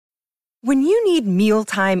When you need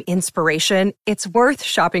mealtime inspiration, it's worth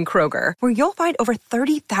shopping Kroger, where you'll find over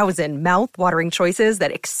 30,000 mouth-watering choices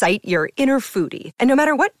that excite your inner foodie. And no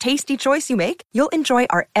matter what tasty choice you make, you'll enjoy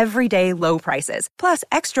our everyday low prices, plus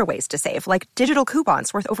extra ways to save, like digital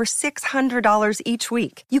coupons worth over $600 each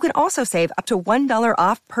week. You can also save up to $1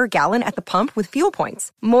 off per gallon at the pump with fuel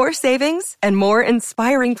points. More savings and more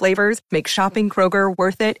inspiring flavors make shopping Kroger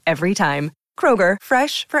worth it every time. Kroger,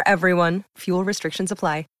 fresh for everyone. Fuel restrictions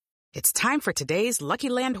apply. It's time for today's Lucky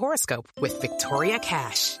Land horoscope with Victoria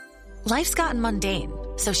Cash. Life's gotten mundane,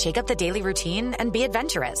 so shake up the daily routine and be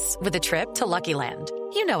adventurous with a trip to Lucky Land.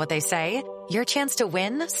 You know what they say, your chance to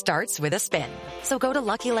win starts with a spin. So go to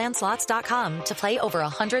LuckyLandSlots.com to play over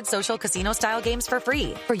 100 social casino-style games for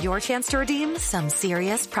free for your chance to redeem some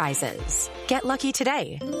serious prizes. Get lucky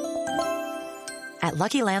today at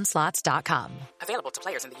LuckyLandSlots.com. Available to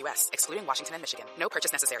players in the U.S., excluding Washington and Michigan. No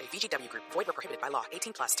purchase necessary. VGW Group. Void where prohibited by law.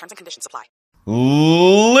 18+. Terms and conditions apply.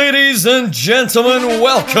 Ladies and gentlemen,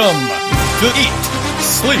 welcome to Eat,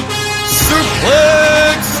 Sleep,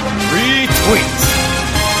 Suplex, Retweet.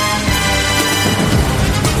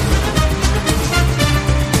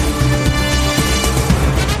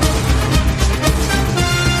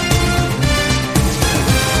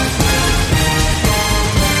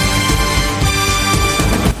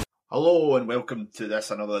 Hello and welcome to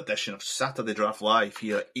another edition of Saturday Draft Live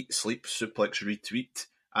here at Eat, Sleep, Suplex, Retweet.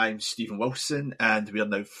 I'm Stephen Wilson and we are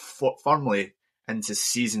now firmly into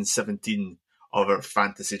Season 17 of our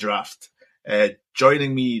Fantasy Draft.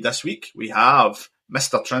 Joining me this week we have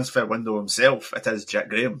Mr. Transfer Window himself. It is Jack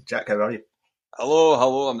Graham. Jack, how are you?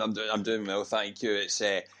 Hello. I'm doing well, thank you.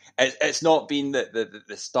 It's not been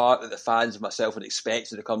the start that the fans and myself would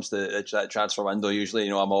expect when it comes to the transfer window. Usually,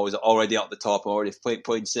 I'm always already up the top. I'm already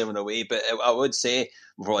playing 7 away. But I would say,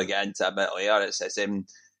 before I get into it a bit later,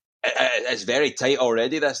 it's very tight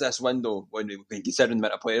already, this window, when considering the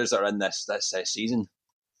amount of players that are in this season.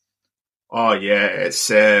 Oh, yeah. It's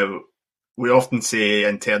we often say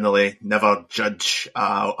internally, never judge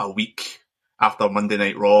a week after Monday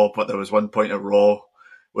Night Raw, but there was one point at Raw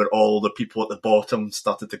where all the people at the bottom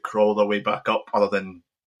started to crawl their way back up, other than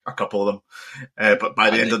a couple of them. But by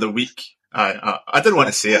the end of the week, I didn't want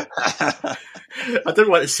to say it. I didn't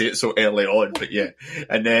want to say it so early on, but yeah.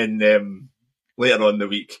 And then later on in the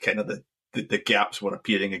week, kind of the gaps were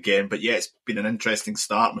appearing again. But yeah, it's been an interesting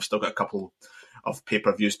start. We've still got a couple of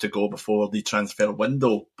pay-per-views to go before the transfer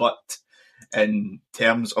window. But in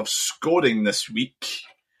terms of scoring this week,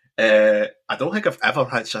 I don't think I've ever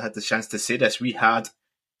actually had the chance to say this. We had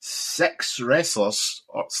 6 wrestlers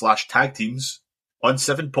 / tag teams on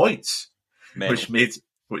 7 points, which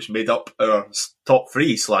made up our top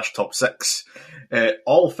 3 / top 6,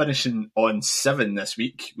 all finishing on 7 this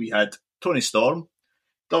week. We had Tony Storm,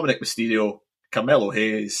 Dominic Mysterio, Carmelo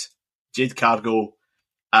Hayes, Jade Cargill,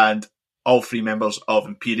 and all 3 members of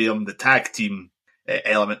Imperium, the tag team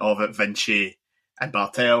element of it, Vinci and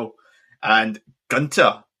Bartel, and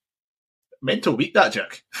Gunter. Mental week, that,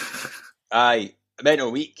 Jack. Aye.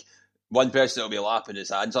 Mental week. One person that will be lapping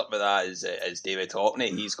his hands up with that is David Hockney.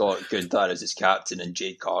 He's got Gunther as his captain and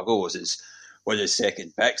Jade Cargill was his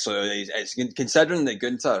second pick. So it's considering that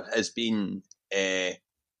Gunther has been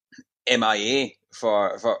MIA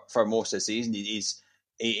for most of the season. He's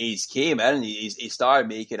came in and he started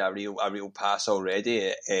making a real pass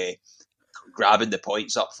already, grabbing the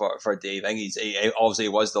points up for Dave. I think he obviously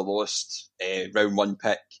was the lowest round 1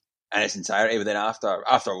 pick in its entirety, but then after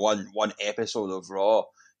one episode of Raw,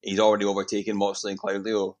 he's already overtaken Moxley and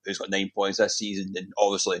Claudio, who's got 9 points this season, and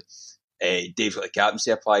obviously Dave's got the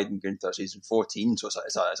captaincy applied in Gunther season 14, so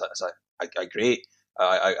it's a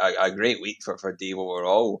great week for Dave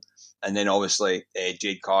overall. And then obviously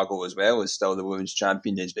Jade Cargill as well is still the women's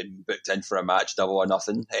champion. Has been booked in for a match, Double or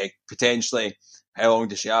Nothing. Potentially, how long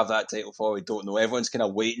does she have that title for? We don't know. Everyone's kind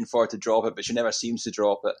of waiting for her to drop it, but she never seems to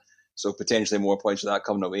drop it. So potentially more points for that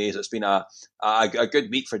coming away. So it's been a good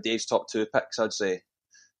week for Dave's top 2 picks, I'd say.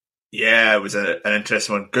 Yeah, it was an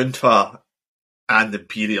interesting one. Gunther and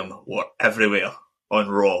Imperium were everywhere on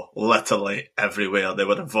Raw, literally everywhere. They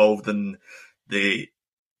were involved in the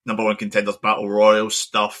number 1 contenders battle royal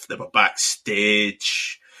stuff. They were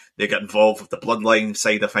backstage. They got involved with the bloodline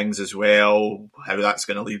side of things as well. How that's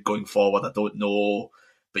going to lead going forward, I don't know.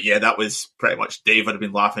 But yeah, that was pretty much Dave would have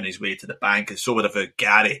been laughing his way to the bank, and so would have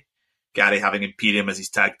Gary. Gary having Imperium as his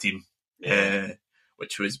tag team,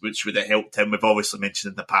 which would have helped him. We've obviously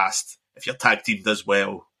mentioned in the past, if your tag team does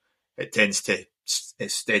well, it tends to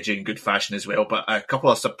steady you in good fashion as well. But a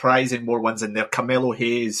couple of surprising more ones in there. Carmelo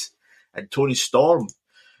Hayes and Tony Storm.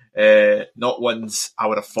 Not ones I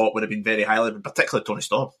would have thought would have been very highly, but particularly Tony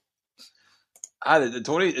Storm.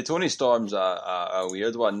 The Tony Storm's a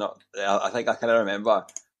weird one. I think I kind of remember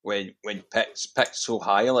when picked so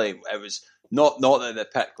highly. It was not that the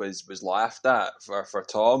pick was laughed at for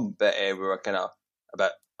Tom, but we were kind of a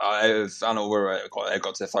bit. I know I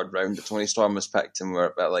got to the third round. The Tony Storm was picked, and we were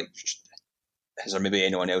a bit like, is there maybe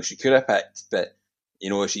anyone else you could have picked? But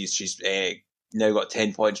she's now got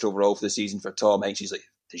 10 points overall for the season for Tom. I think she's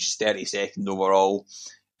 32nd overall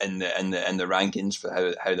in the rankings for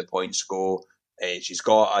how the points go. She's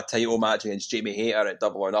got a title match against Jamie Hayter at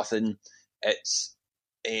Double or Nothing. It's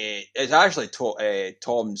actually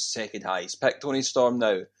Tom's second highest pick. Tony Storm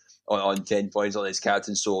now on 10 points. On his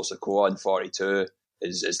captain Sol Sikoa on 42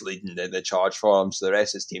 is leading the charge for him. So the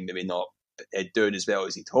rest of his team maybe not doing as well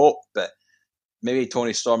as he'd hoped, but maybe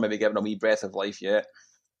Tony Storm maybe giving a wee breath of life yet.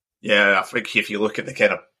 Yeah, I think if you look at the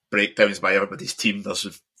kind of breakdowns by everybody's team,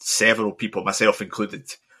 there's several people, myself included,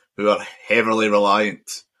 who are heavily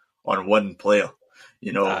reliant on one player,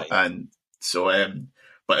 Aye. and so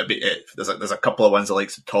but there's a couple of ones the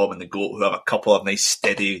likes of Tom and the GOAT who have a couple of nice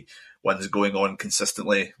steady ones going on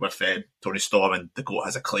consistently with Tony Storm, and the GOAT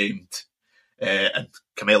has acclaimed, and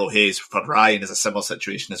Carmelo Hayes for Ryan is a similar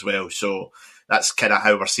situation as well. So that's kind of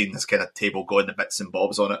how we're seeing this kind of table going, the bits and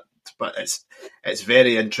bobs on it. But it's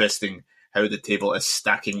very interesting how the table is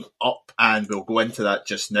stacking up, and we'll go into that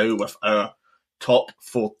just now with our top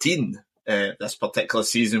 14 this particular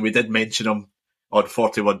season. We did mention them on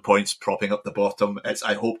 41 points, propping up the bottom.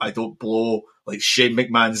 I hope I don't blow like Shane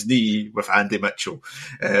McMahon's knee with Andy Mitchell.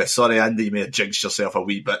 Sorry, Andy, you may have jinxed yourself a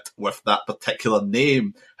wee bit with that particular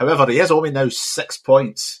name. However, he is only now 6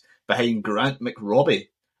 points behind Grant McRobbie.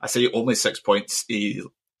 I say only 6 points. He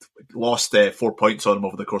lost 4 points on him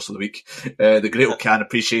over the course of the week. The Great O'Can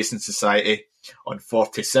Appreciation Society on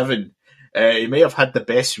 47. He may have had the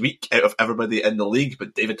best week out of everybody in the league,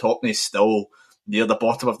 but David Hockney's still near the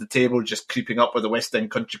bottom of the table, just creeping up with the West End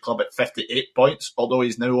Country Club at 58 points, although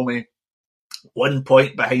he's now only 1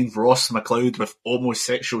 point behind Ross McLeod with Almost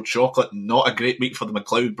Sexual Chocolate. Not a great week for the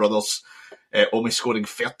McLeod brothers, only scoring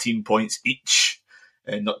 13 points each.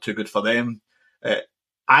 Not too good for them.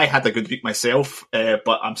 I had a good week myself,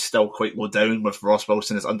 but I'm still quite low down with Ross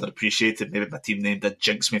Wilson is underappreciated. Maybe my team name did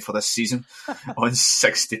jinx me for this season on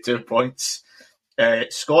 62 points.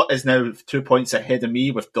 Scott is now 2 points ahead of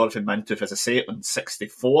me with Dorothy Mantooth, as I say, on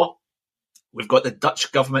 64. We've got the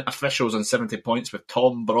Dutch government officials on 70 points with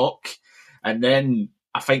Tom Brock. And then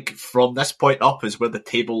I think from this point up is where the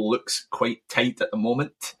table looks quite tight at the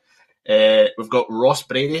moment. We've got Ross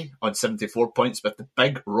Brady on 74 points with the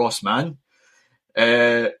big Ross man.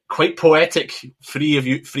 Quite poetic,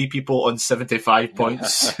 three people on 75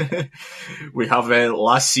 points. We have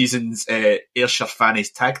last season's Ayrshire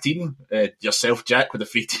Fanny's tag team, yourself, Jack, with the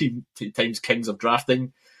 3 times Kings of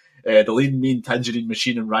Drafting, the Lean Mean Tangerine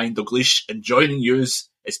Machine and Ryan Dalglish, and joining yous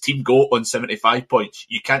is Team Goat on 75 points.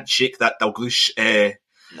 You can't shake that Dalglish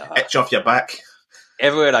itch off your back.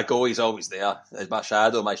 Everywhere I go, he's always there. It's my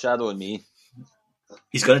shadow and me.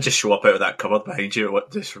 He's going to just show up out of that cupboard behind you,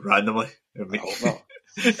 just randomly.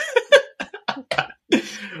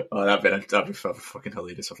 Oh, that'd be fucking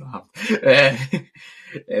hilarious if that happened.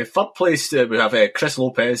 Third place, we have Chris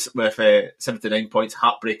Lopez with 79 points,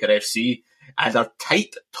 Heartbreaker FC. And our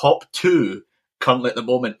tight top 2 currently at the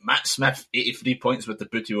moment, Matt Smith, 83 points with the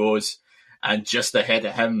Booty O's. And just ahead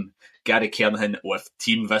of him, Gary Kernahan with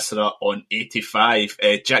Team Viscera on 85.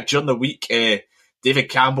 Jack, during the week, David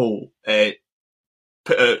Campbell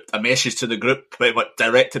put out a message to the group, but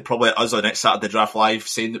directed probably at us on Next Saturday Draft Live,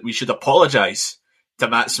 saying that we should apologise to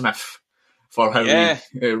Matt Smith for how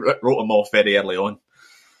we wrote him off very early on.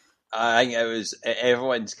 I think it was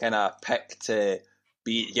everyone's kind of pick to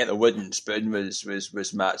get the wooden spoon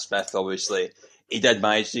was Matt Smith. Obviously, he did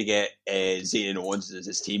manage to get Zane Owens as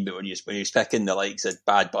his team, but when he was picking the likes of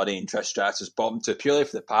Bad Bunny and Trish Stratus bottom two purely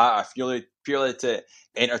for the patter, purely to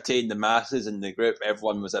entertain the masses in the group,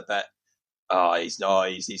 everyone was a bit. He's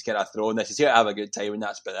kind of thrown this. He's here to have a good time, and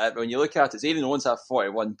that's about it. But when you look at it, Zayden Owens have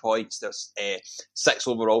 41 points. There's 6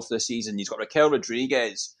 overall for the season. He's got Raquel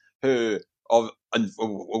Rodriguez, who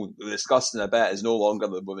we'll discuss in a bit, is no longer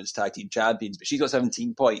the women's tag team champions, but she's got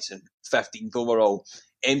 17 points and 15th overall.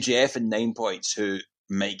 MJF and 9 points, who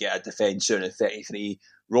might get a defence soon at 33.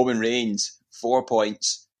 Roman Reigns, 4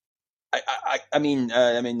 points. I mean,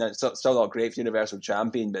 that's still not great for Universal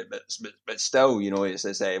Champion, but still,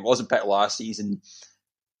 it wasn't picked last season.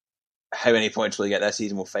 How many points will he get this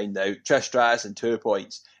season? We'll find out. Trish Stratus on 2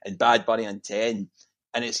 points and Bad Bunny on 10,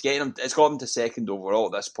 and it's got him to second overall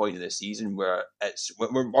at this point of the season, where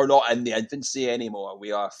we're not in the infancy anymore.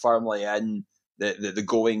 We are firmly in the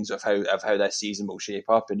goings of how this season will shape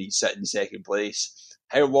up, and he's sitting in second place.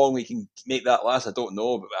 How long we can make that last, I don't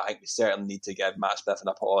know, but I think we certainly need to give Matt Smith an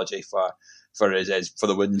apology for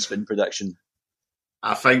the wooden spin prediction.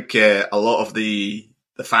 I think a lot of the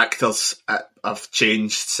factors have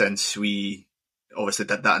changed since we obviously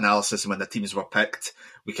did that analysis, and when the teams were picked,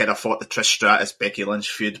 we kind of thought the Trish Stratus Becky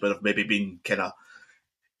Lynch feud would have maybe been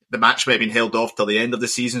the match might have been held off till the end of the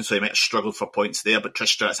season, so he might have struggled for points there. But Trish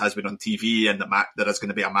Stratus has been on TV, and there is going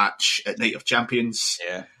to be a match at Night of Champions.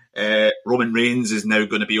 Yeah. Roman Reigns is now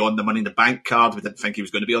going to be on the Money in the Bank card. We didn't think he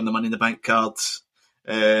was going to be on the Money in the Bank card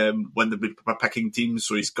when we were picking teams,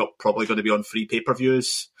 so he's probably going to be on 3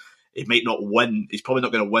 pay-per-views. He might not win. He's probably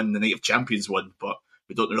not going to win the Night of Champions one, but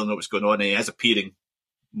we don't really know what's going on. He is appearing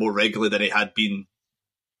more regularly than he had been,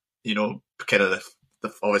 kind of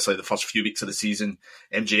obviously the first few weeks of the season.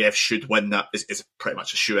 MJF should win that. Is pretty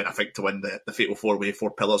much a shoe-in, I think, to win the Fatal 4-Way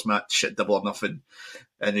 4 Pillars match at Double or Nothing.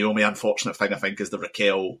 And the only unfortunate thing, I think, is the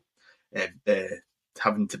Raquel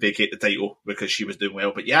having to vacate the title because she was doing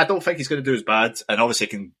well. But yeah, I don't think he's going to do as bad. And obviously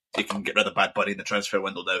he can get rid of Bad Bunny in the transfer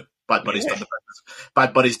window now. Bad Bunny's done the business.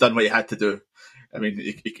 Bad Bunny's done what he had to do. I mean,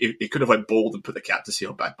 he could have went bold and put the captaincy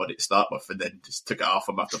on Bad Bunny to start with, and then just took it off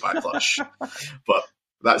him after Backlash. But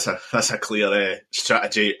that's a clear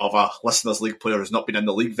strategy of a Listeners League player who's not been in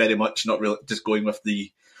the league very much, not really just going with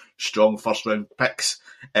the strong first round picks.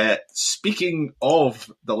 Speaking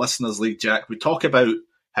of the Listeners League, Jack, we talk about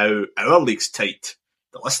how our league's tight.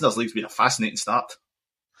 The Listeners League's been a fascinating start.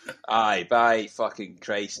 Aye, by fucking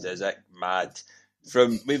Christ, is it mad?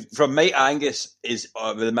 From Mike Angus is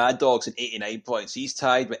with the Mad Dogs at 89 points. He's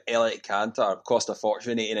tied with Elliot Cantor, cost a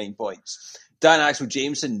fortune, 89 points. Dan Axel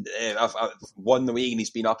Jameson I've won the league, and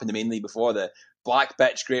he's been up in the main league before. The Black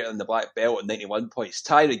Bitch greater than the Black Belt at 91 points.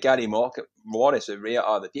 Tied with Gary Morris with Rhea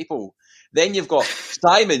Are the People. Then you've got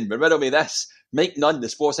Simon, riddle me this, Mike Nunn, the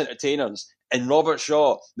Sports Entertainers, and Robert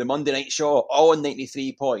Shaw, the Monday Night Shaw, all on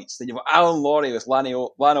 93 points. Then you've got Alan Laurie with Lana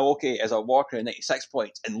Oki as a Walker at 96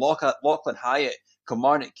 points, and Lachlan Hyatt,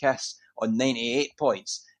 Kilmarnock Kiss on 98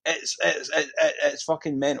 points. It's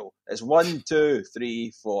fucking mental. It's 1, 2,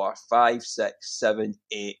 3, 4, 5, 6, 7,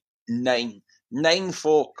 8, 9. 9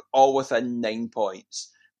 folk all within 9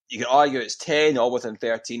 points. You can argue it's 10 all within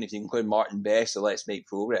 13 if you include Martin Best, so let's make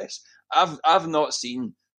progress. I've not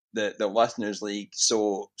seen the Listeners League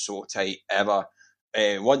so tight ever.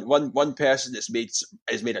 One person has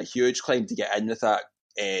made a huge claim to get in with that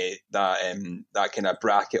kind of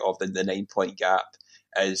bracket of the 9-point gap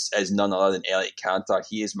is none other than Elliot Cantor.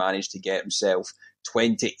 He has managed to get himself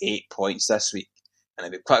 28 points this week. And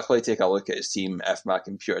if we quickly take a look at his team, if my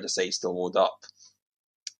computer decides to load up,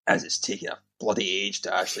 as it's taking a bloody age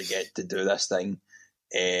to actually get to do this thing,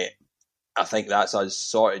 I think that's us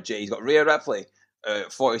sorted. He's got Rhea Ripley,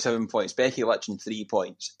 47 points, Becky Lynch 3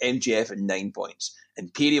 points, MJF 9 points,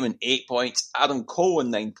 Imperium 8 points, Adam Cole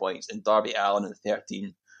 9 points, and Darby Allin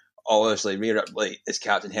 13. Obviously, Rhea Ripley is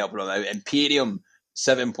captain, helping him out. Imperium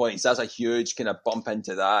 7 points. That's a huge kind of bump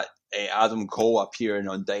into that. Adam Cole appearing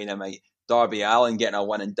on Dynamite, Darby Allin getting a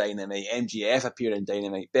win in Dynamite, MJF appeared in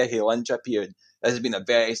Dynamite, Becky Lynch appeared. This has been a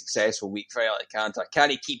very successful week for Elliot Cantor.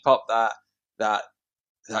 Can he keep up that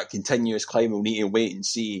continuous climb? We'll need to wait and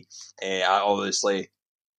see. Obviously,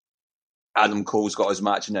 Adam Cole's got his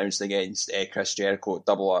match announced against Chris Jericho at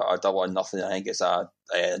Double or Nothing. I think it's an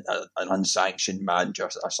unsanctioned match or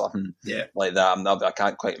something like that. I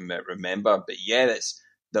can't quite remember, but yeah, that's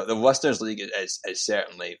the Listeners League is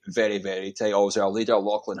certainly very, very tight. Obviously, our leader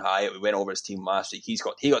Lachlan Hyatt, we went over his team last week. He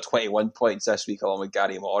got 21 points this week along with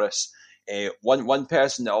Gary Morris. One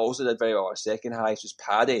person that also did very well, our second highest, was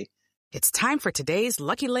Paddy. It's time for today's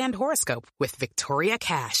Lucky Land horoscope with Victoria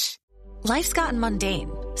Cash. Life's gotten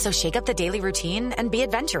mundane, so shake up the daily routine and be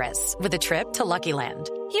adventurous with a trip to Lucky Land.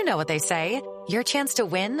 You know what they say, your chance to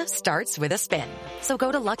win starts with a spin. So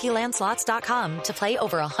go to LuckyLandSlots.com to play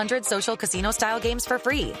over 100 social casino-style games for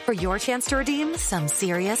free for your chance to redeem some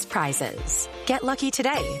serious prizes. Get lucky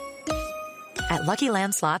today at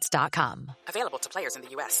LuckyLandSlots.com. Available to players in the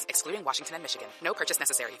U.S., excluding Washington and Michigan. No purchase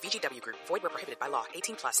necessary. VGW Group. Void where prohibited by law.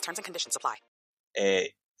 18+. Terms and conditions apply.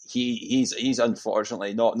 He's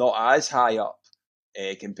unfortunately not as high up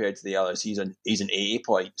compared to the others. He's in 80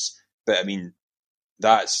 points, but I mean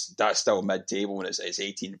that's still mid-table when it's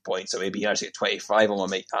 18 points. So maybe he actually get 25 on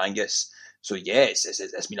Mike Angus. So yes,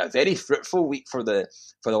 it's been a very fruitful week for the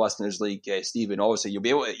Listeners League, Stephen. Obviously, you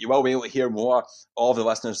will be able to hear more of the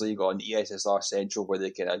Listeners League on ESSR Central, where they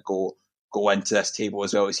kind of go into this table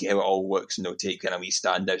as well to see how it all works, and they'll take kind of wee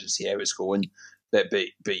standouts and see how it's going. But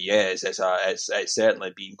yeah, it's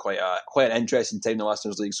certainly been quite an interesting time in the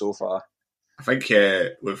Listeners League so far. I think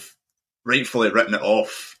we've rightfully written it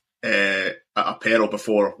off at a peril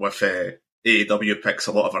before with AEW picks,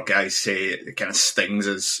 a lot of our guys say it kind of stings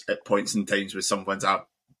us at points in times with some ones. A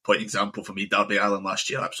point example for me, Darby Allin last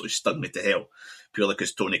year absolutely stung me to hell, purely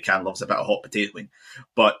because Tony Khan loves a bit of hot potato wing.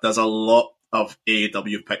 But there's a lot of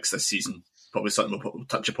AEW picks this season, probably something we'll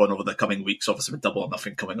touch upon over the coming weeks, obviously with Double or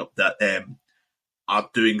Nothing coming up, that are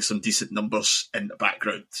doing some decent numbers in the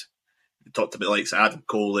background. We talked about the likes of Adam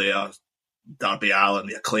Cole there, Darby Allin,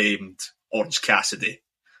 the Acclaimed, Orange Cassidy.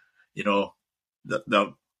 You know,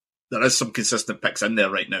 there is some consistent picks in there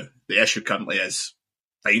right now. The issue currently is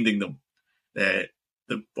finding them.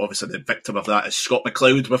 Obviously, the victim of that is Scott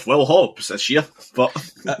McLeod with Will Hobbs this year. But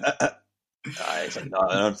it's an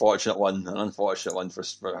unfortunate one. An unfortunate one for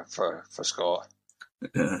Scott.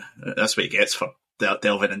 That's what he gets for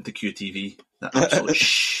delving into QTV. That absolute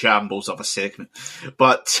shambles of a segment.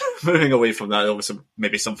 But moving away from that, obviously,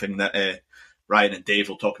 maybe something that Ryan and Dave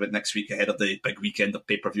will talk about next week ahead of the big weekend of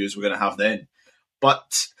pay-per-views we're going to have then.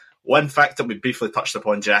 But one fact that we briefly touched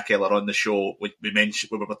upon, Jack, earlier on the show, we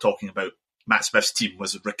mentioned when we were talking about Matt Smith's team,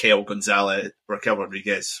 was Raquel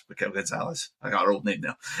Rodriguez. I got her old name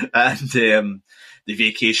there. And the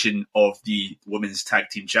vacation of the Women's Tag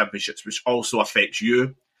Team Championships, which also affects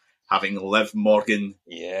you, having Liv Morgan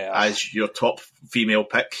as your top female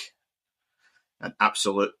pick. An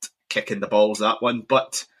absolute kick in the balls, that one.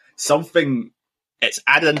 But it's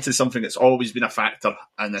added into something that's always been a factor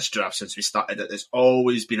in this draft since we started it. It's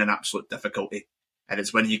always been an absolute difficulty. And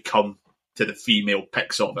it's when you come to the female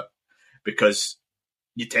picks of it. Because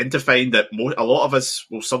you tend to find that a lot of us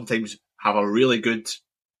will sometimes have a really good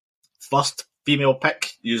first female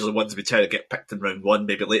pick, usually ones we try to get picked in round 1,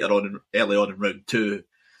 maybe early on in round 2.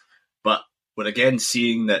 But we're again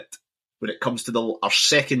seeing that when it comes to our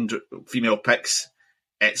second female picks,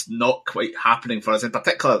 it's not quite happening for us. In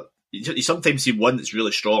particular, you sometimes see one that's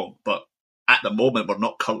really strong, but at the moment, we're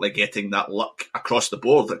not currently getting that luck across the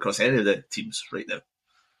board, across any of the teams right now.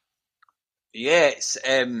 Yeah,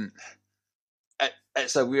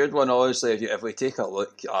 it's a weird one, honestly. If we take a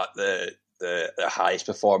look at the highest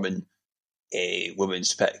performing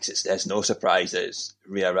women's picks, it's no surprise that it's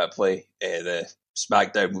Rhea Ripley, the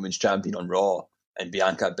SmackDown Women's Champion on Raw, and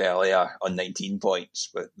Bianca Belair on 19 points,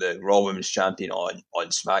 with the Raw Women's Champion on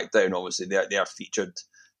SmackDown. Obviously, they're featured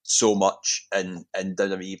so much in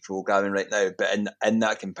WWE programming right now. But in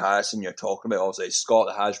that comparison you're talking about, obviously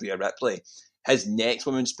Scott has Rhea Ripley. His next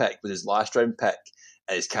women's pick was his last round pick,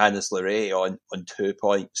 is Candice LeRae on 2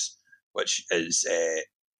 points, which is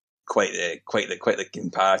quite the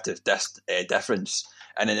comparative difference.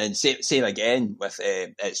 And then same again with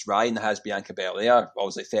it's Ryan that has Bianca Belair,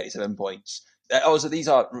 obviously 37 points. Also, these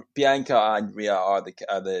are Bianca and Rhea are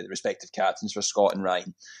the respective captains for Scott and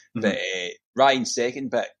Ryan. Mm-hmm. But Ryan's second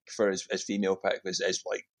pick for his female pick was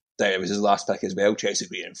his last pick as well, Chelsea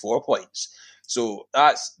Green, and 4 points. So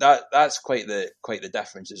that's quite the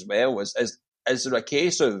difference as well. Is there a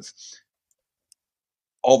case of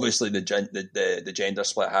obviously the gender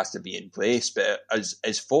split has to be in place, but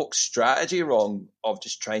is folks' strategy wrong of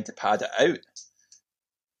just trying to pad it out?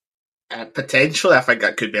 Potentially, I think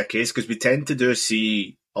that could be a case because we tend to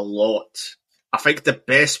see a lot. I think the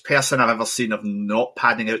best person I've ever seen of not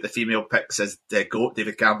padding out the female picks is the GOAT,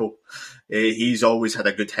 David Campbell. He's always had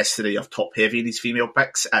a good history of top heavy in his female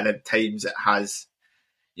picks, and at times it has,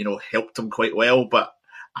 helped him quite well. But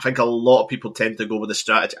I think a lot of people tend to go with the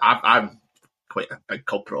strategy. I'm quite a big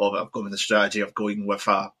culprit of it. I've gone with the strategy of going with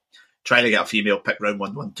trying to get a female pick round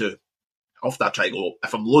 1, 1, 2. Often I try to go,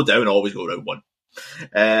 if I'm low down, I always go round 1.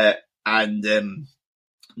 And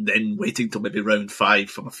then waiting till maybe round 5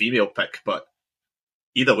 for my female pick. But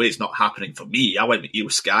either way, it's not happening for me. I went with Io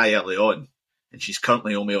Sky early on, and she's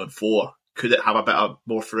currently only on 4. Could it have a bit of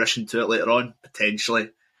more fruition to it later on? Potentially.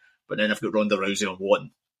 But then I've got Ronda Rousey on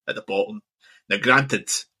 1 at the bottom. Now, granted,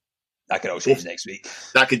 that could all change next week.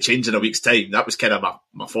 That could change in a week's time. That was kind of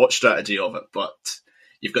my thought strategy of it. But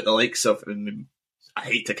you've got the likes of, I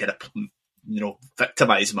hate to kind of,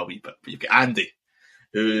 victimise him a wee bit, but you've got Andy,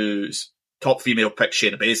 who's top female pick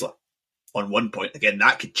Shayna Baszler on 1 point. Again,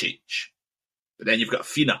 that could change. But then you've got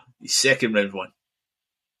Athena, his second round 1,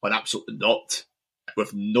 on absolutely not,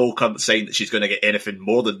 with no current sign that she's going to get anything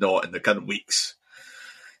more than not in the current weeks.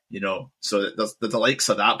 So there's the likes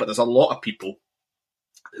of that, but there's a lot of people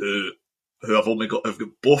who have got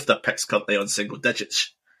both their picks currently on single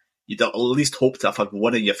digits. You'd at least hope to have had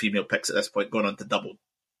one of your female picks at this point going on to double.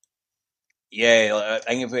 Yeah, I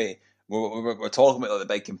think if we're talking about the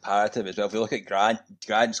big comparative as well. If we look at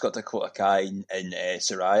Grant's got Dakota Kai and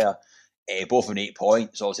Saraya, both on 8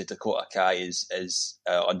 points. Obviously, Dakota Kai is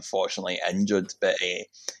unfortunately injured, but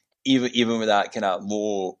even with that kind of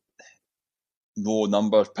low low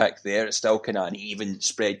number pick there. It's still kind of an even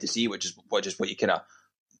spread to see, which is what you kind of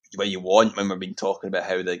what you want when we've been talking about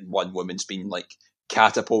how the one woman's been like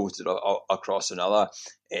catapulted across another.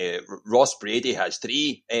 Ross Brady has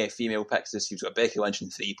 3 female picks this year. He's got Becky Lynch in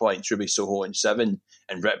 3 points, Ruby Soho in 7,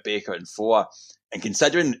 and Britt Baker in 4. And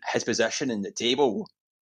considering his position in the table,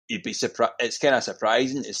 you'd be surprised. It's kind of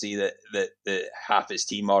surprising to see that half his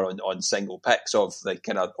team are on single picks of the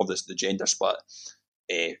kind of the gender split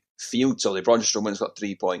field. So LeBron Strowman's got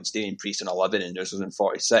 3 points, Damian Priest in 11, and Nurse in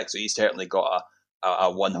 46. So he's certainly got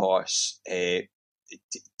a one horse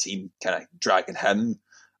team kind of dragging him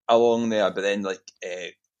along there. But then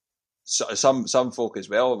some folk as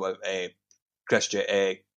well with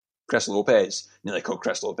Chris Lopez, nearly called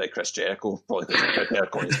Chris Lopez Chris Jericho, probably because Chris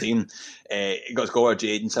Jericho on his team. He got Gora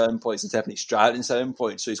Jade in 7 points and Tiffany Stratton in 7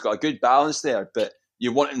 points, so he's got a good balance there. But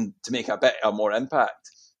you want him to make a bit of more impact.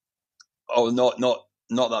 Oh, not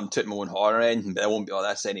that I'm tooting my own horn or anything, but I won't be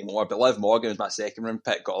like this anymore. But Liv Morgan was my second round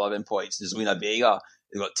pick, got 11 points. And Zelina Vega,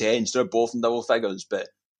 they got 10. So they're both in double figures, but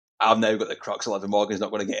I've now got the crux of Liv Morgan's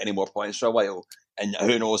not going to get any more points for a while. And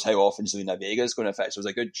who knows how often Zelina Vega is going to fit. So it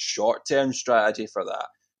was a good short-term strategy for that.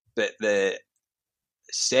 But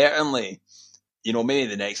certainly, maybe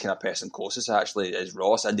the next kind of person closest actually is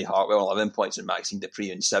Ross, Indy Hartwell, 11 points, and Maxine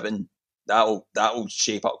Dupree in 7. That'll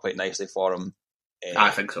shape up quite nicely for him. I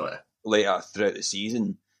think so, yeah. Later throughout the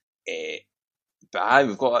season. But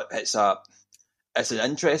we've got it's an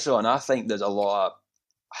interesting one. I think there's a lot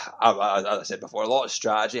of, as I said before, a lot of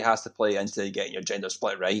strategy has to play into getting your gender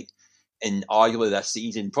split right. And arguably this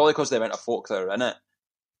season, probably because the amount of folk that are in it,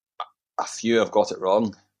 a few have got it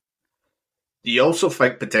wrong. Do you also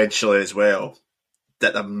think potentially as well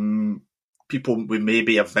that people we may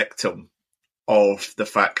be a victim of the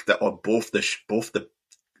fact that on both the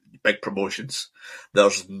big promotions,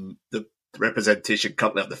 there's the representation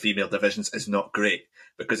currently of the female divisions is not great,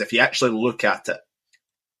 because if you actually look at it,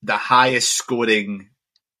 the highest scoring,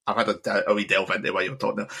 I've had a wee delve into what you're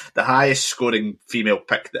talking about, the highest scoring female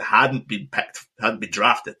pick that hadn't been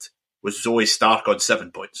drafted was Zoe Stark on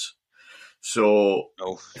 7 points. So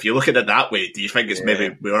if you look at it that way, do you think it's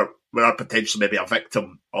maybe we are potentially maybe a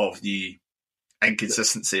victim of the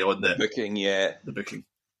inconsistency on the booking? Yeah, the booking.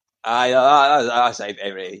 I say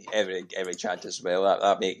every chance as well.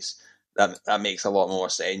 That makes a lot more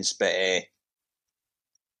sense. But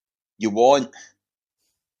you want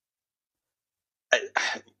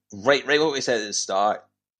right what we said at the start.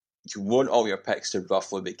 You want all your picks to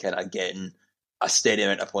roughly be kind of getting a steady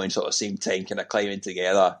amount of points at the same time, kind of climbing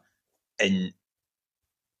together. And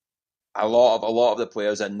a lot of the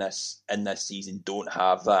players in this season don't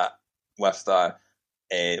have that with their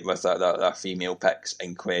female picks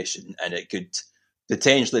in question, and it could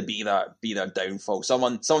potentially be their downfall.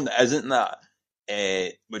 Someone that isn't that,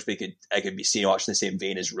 which I could be seeing much in the same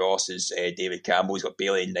vein as Ross, is David Campbell. He's got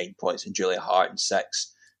Bailey in 9 points and Julia Hart in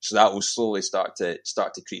 6. So that will slowly start to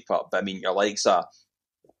creep up. But I mean, your likes are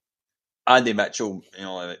Andy Mitchell,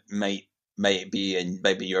 might be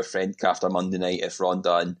your friend after Monday night if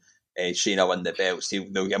Ronda and Shayna win the belts.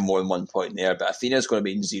 They'll get more than 1 point there. But Athena's going to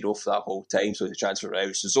be in 0 for that whole time, so the transfer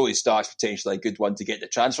out. So Zoe Stark's potentially a good one to get the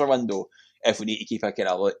transfer window if we need to keep a kind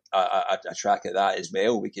of a track of that as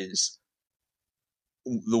well, because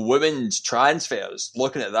the women's transfers,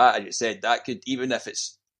 looking at that, as you said, that could, even if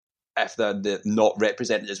they're not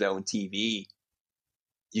represented as well on TV,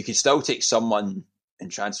 you could still take someone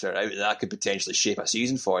and transfer out, and that could potentially shape a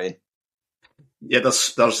season for you. Yeah,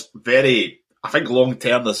 there's very, I think long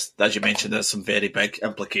term, as you mentioned, there's some very big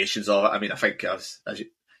implications of it. I mean, I think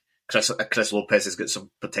Chris Lopez has got some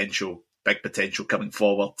big potential coming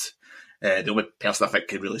forward. The only person I think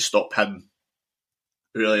could really stop him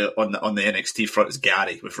really on the NXT front is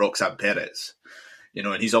Gary with Roxanne Perez,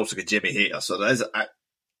 and he's also got Jimmy Hayter. So there is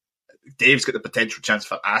Dave's got the potential chance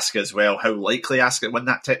for Asuka as well. How likely Asuka win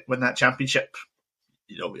that championship?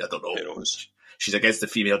 I don't know. Who knows? She's against the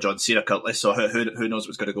female John Cena currently, so who knows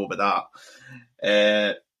what's going to go with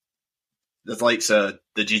that. There's likes the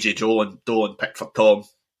GJ Dolan pick for Tom.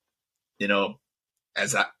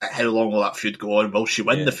 Is that how long will that feud go on? Will she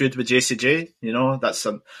win the feud with JCJ? That's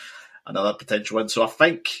another potential win. So I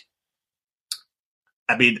think,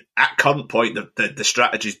 at current point, the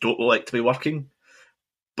strategies don't look like to be working.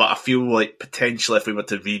 But I feel like potentially if we were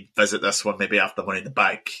to revisit this one, maybe after Money in the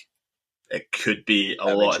Bank, it could be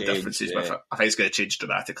a lot of differences. But I think it's going to change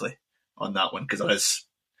dramatically on that one, because there is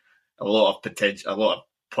a lot of potential, a lot of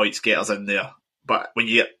points getters in there. But when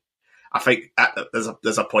you get, I think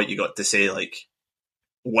there's a point you got to say, like,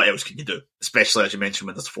 what else can you do? Especially as you mentioned,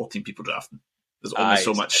 when there's 14 people drafting, there's only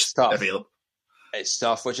so much available. It's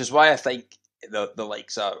tough, which is why I think the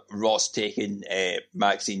likes of Ross taking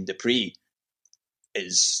Maxine Dupree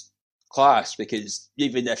is class, because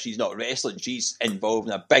even if she's not wrestling, she's involved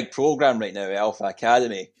in a big program right now at Alpha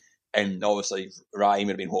Academy, and obviously Ryan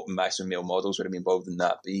would have been hoping Maximum Male Models would have been involved in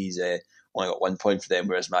that, but he's only got 1 point for them,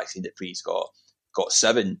 whereas Maxine Dupree's got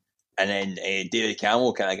 7. And then David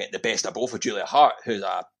Campbell kind of getting the best of both of Julia Hart, who's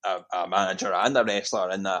a manager and a wrestler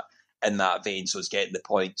in that vein, so it's getting the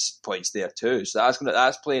points there too. So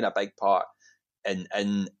that's playing a big part in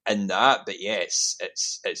that. But yes,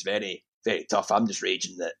 it's very, very tough. I'm just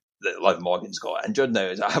raging that Liv Morgan's got injured now.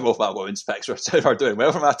 As I both my women's picks were doing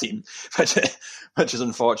well for my team, which is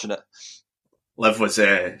unfortunate. Liv was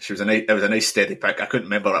it was a nice steady pick. I couldn't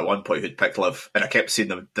remember at one point who'd picked Liv, and I kept seeing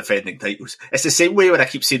them defending titles. It's the same way when I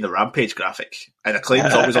keep seeing the Rampage graphic, and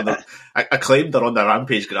Acclaim's always on the Acclaimed are on the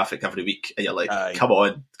Rampage graphic every week, and you're like, come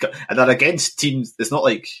on, and they're against teams. It's not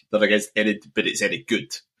like they're against anybody's any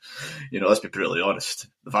good. Let's be brutally honest.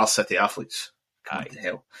 The Varsity athletes. Come on,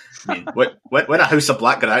 hell. I mean, when a House of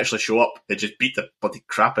Black guy actually show up, they just beat the bloody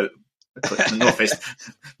crap out. No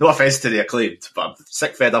offense to the Acclaimed, but I'm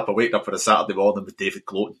sick fed up of waking up on a Saturday morning with David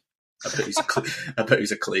Gloaton. I bet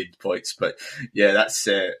he's Acclaimed points, but yeah, that's.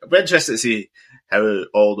 I'm interested to see how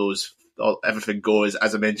everything goes.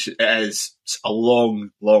 As I mentioned, it is a long,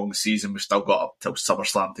 long season. We've still got up till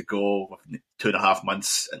SummerSlam to go, 2.5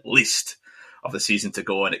 months at least of the season to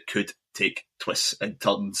go, and it could take twists and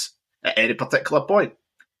turns at any particular point,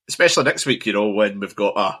 especially next week. When we've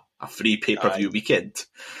got a free pay-per-view weekend,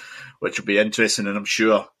 which will be interesting, and I'm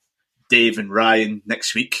sure Dave and Ryan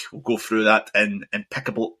next week will go through that in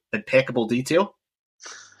impeccable detail.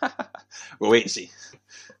 We'll wait and see.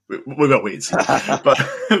 We're going to wait and see. But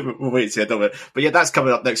we'll wait and see. But yeah, that's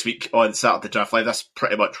coming up next week on Saturday Draft Live. This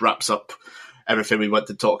pretty much wraps up everything we want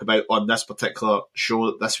to talk about on this particular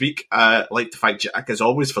show this week. I'd like to thank Jack, as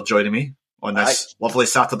always, for joining me on this lovely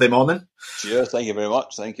Saturday morning. Sure, thank you very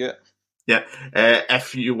much. Thank you. Yeah,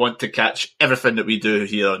 if you want to catch everything that we do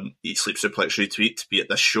here on Eat Sleep Suplex Retweet, be it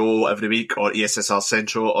this show every week or ESSR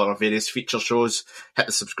Central or our various feature shows, hit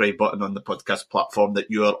the subscribe button on the podcast platform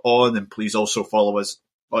that you are on, and please also follow us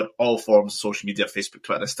on all forms of social media, Facebook,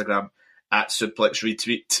 Twitter, Instagram, at Suplex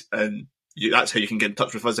Retweet, and that's how you can get in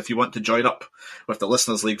touch with us if you want to join up with the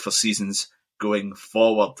Listeners League for seasons going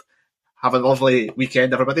forward. Have a lovely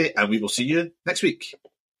weekend, everybody, and we will see you next week.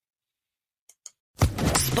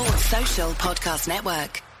 Sports Social Podcast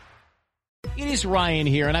Network. It is Ryan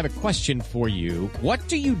here, and I have a question for you. What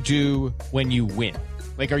do you do when you win?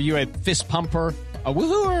 Like, are you a fist pumper, a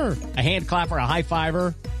woohooer, a hand clapper, a high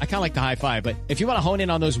fiver? I kind of like the high five, but if you want to hone in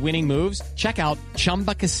on those winning moves, check out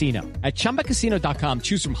Chumba Casino. At ChumbaCasino.com,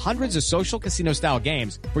 choose from hundreds of social casino-style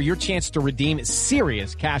games for your chance to redeem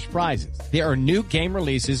serious cash prizes. There are new game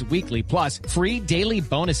releases weekly, plus free daily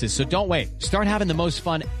bonuses, so don't wait. Start having the most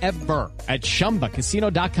fun ever at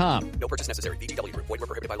ChumbaCasino.com. No purchase necessary. VGW Group. Void where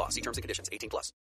prohibited by law. See terms and conditions. 18+.